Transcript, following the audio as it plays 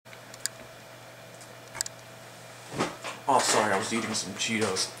Oh, sorry, I was eating some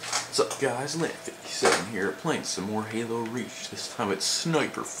Cheetos. What's up, guys? lanied57 here, playing some more Halo Reach. This time it's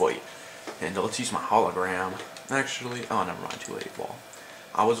Sniperfight. And let's use my hologram. Actually, oh, never mind, too late, ball.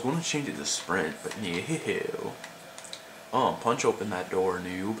 I was going to change it to sprint, but no. Punch open that door,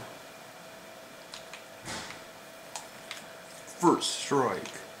 noob. First strike.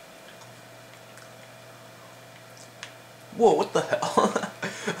 Whoa, what the hell?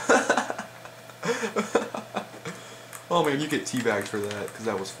 Oh man, you get teabagged for that, because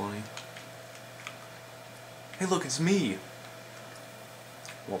that was funny. Hey look, it's me!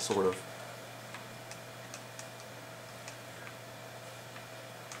 Well, sort of.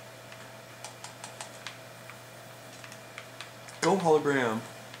 Go hologram!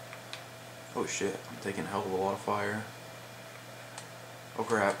 Oh shit, I'm taking a hell of a lot of fire. Oh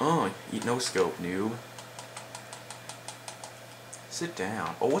crap, eat no scope, noob. Sit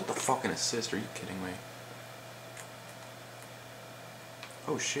down. Oh, what the fucking assist? Are you kidding me?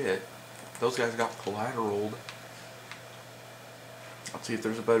 Oh shit. Those guys got collateraled. Let's see if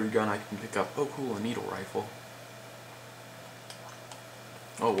there's a better gun I can pick up. Oh cool, a needle rifle.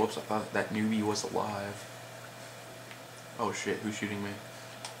 Oh whoops, I thought that newbie was alive. Oh shit, who's shooting me?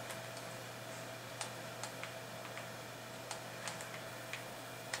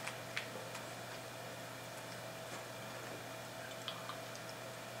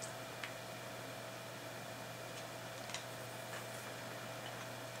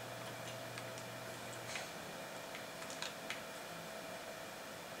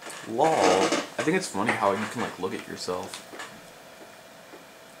 Lol. I think it's funny how you can like look at yourself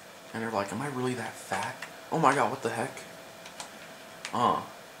and you're like, am I really that fat? Oh my god, what the heck?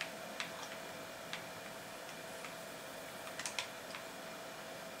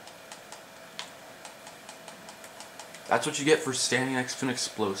 That's what you get for standing next to an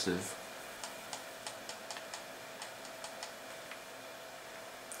explosive.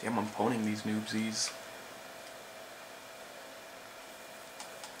 Damn, I'm poning these noobsies.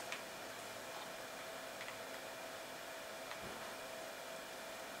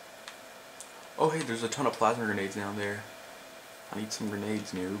 Oh hey, there's a ton of plasma grenades down there. I need some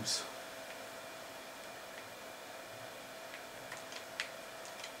grenades, noobs.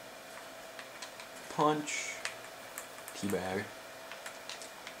 Punch. Teabag.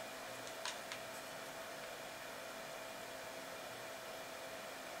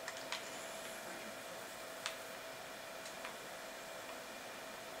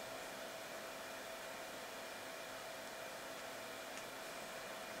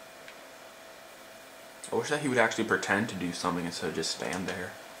 I wish that he would actually pretend to do something instead of just stand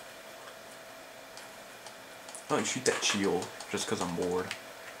there. Oh, and shoot that shield, just because I'm bored.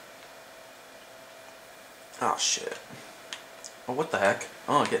 Oh shit. Oh, what the heck?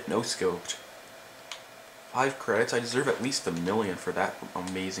 Oh, I get no-scoped. 5 credits? I deserve at least $1 million for that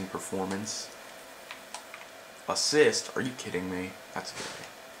amazing performance. Assist? Are you kidding me? That's good.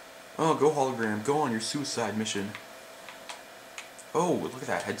 Oh, go hologram. Go on your suicide mission. Oh, look at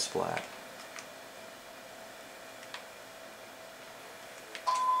that head splat.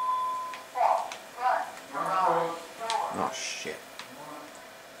 Oh shit.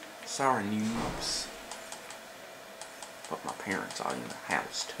 Sorry, noobs. But my parents are in the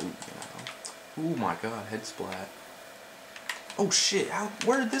house too, you know. Oh my god, head splat. Oh shit,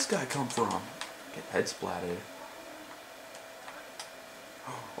 where did this guy come from? Get head splatted.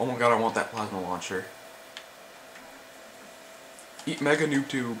 Oh my god, I want that plasma launcher. Eat mega noob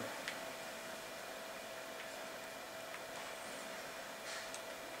tube.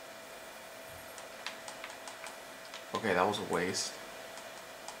 Okay, that was a waste.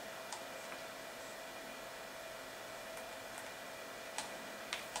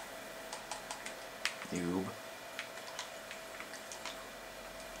 Noob.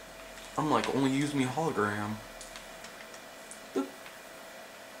 I'm like, only use me hologram. Boop.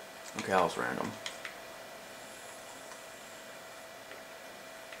 Okay, that was random.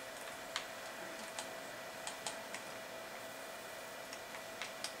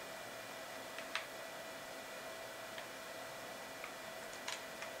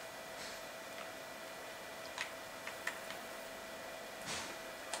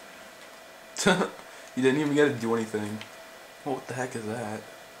 You didn't even get to do anything. Oh, what the heck is that?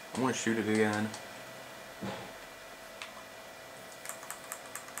 I want to shoot it again.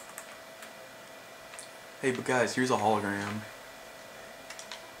 Hey, but guys, here's a hologram.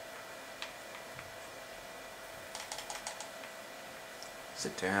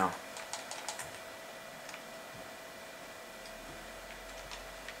 Sit down.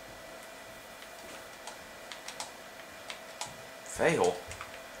 Fail.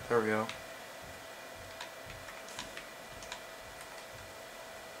 There we go.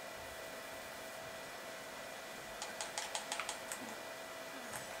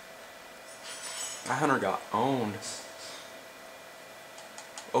 My hunter got owned.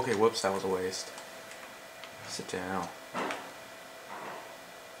 Okay, whoops, that was a waste. Sit down.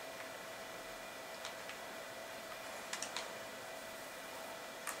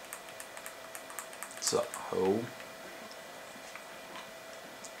 What's up, ho?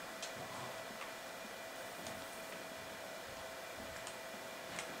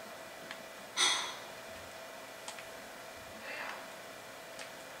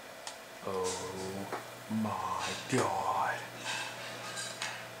 Oh my god.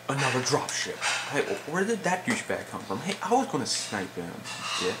 Another dropship. Hey, where did that douchebag come from? Hey, I was gonna snipe him,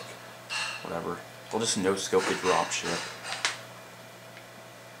 dick. Whatever. I'll just no-scope the dropship.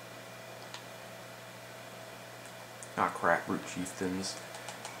 Ah, crap, Root Chieftains.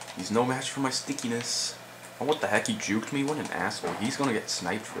 He's no match for my stickiness. Oh, what the heck? He juked me? What an asshole. He's gonna get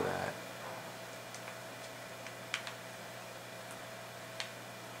sniped for that.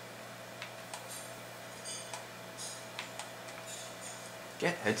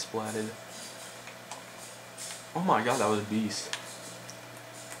 Get head splatted. Oh my god, that was a beast.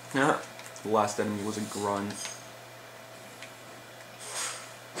 Yeah. The last enemy was a grunt.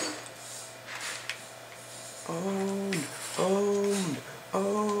 Owned, owned,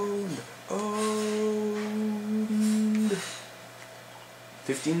 owned, owned.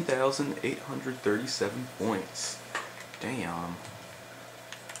 15,837 points. Damn.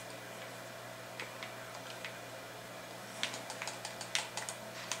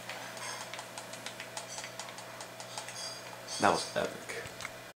 That was epic.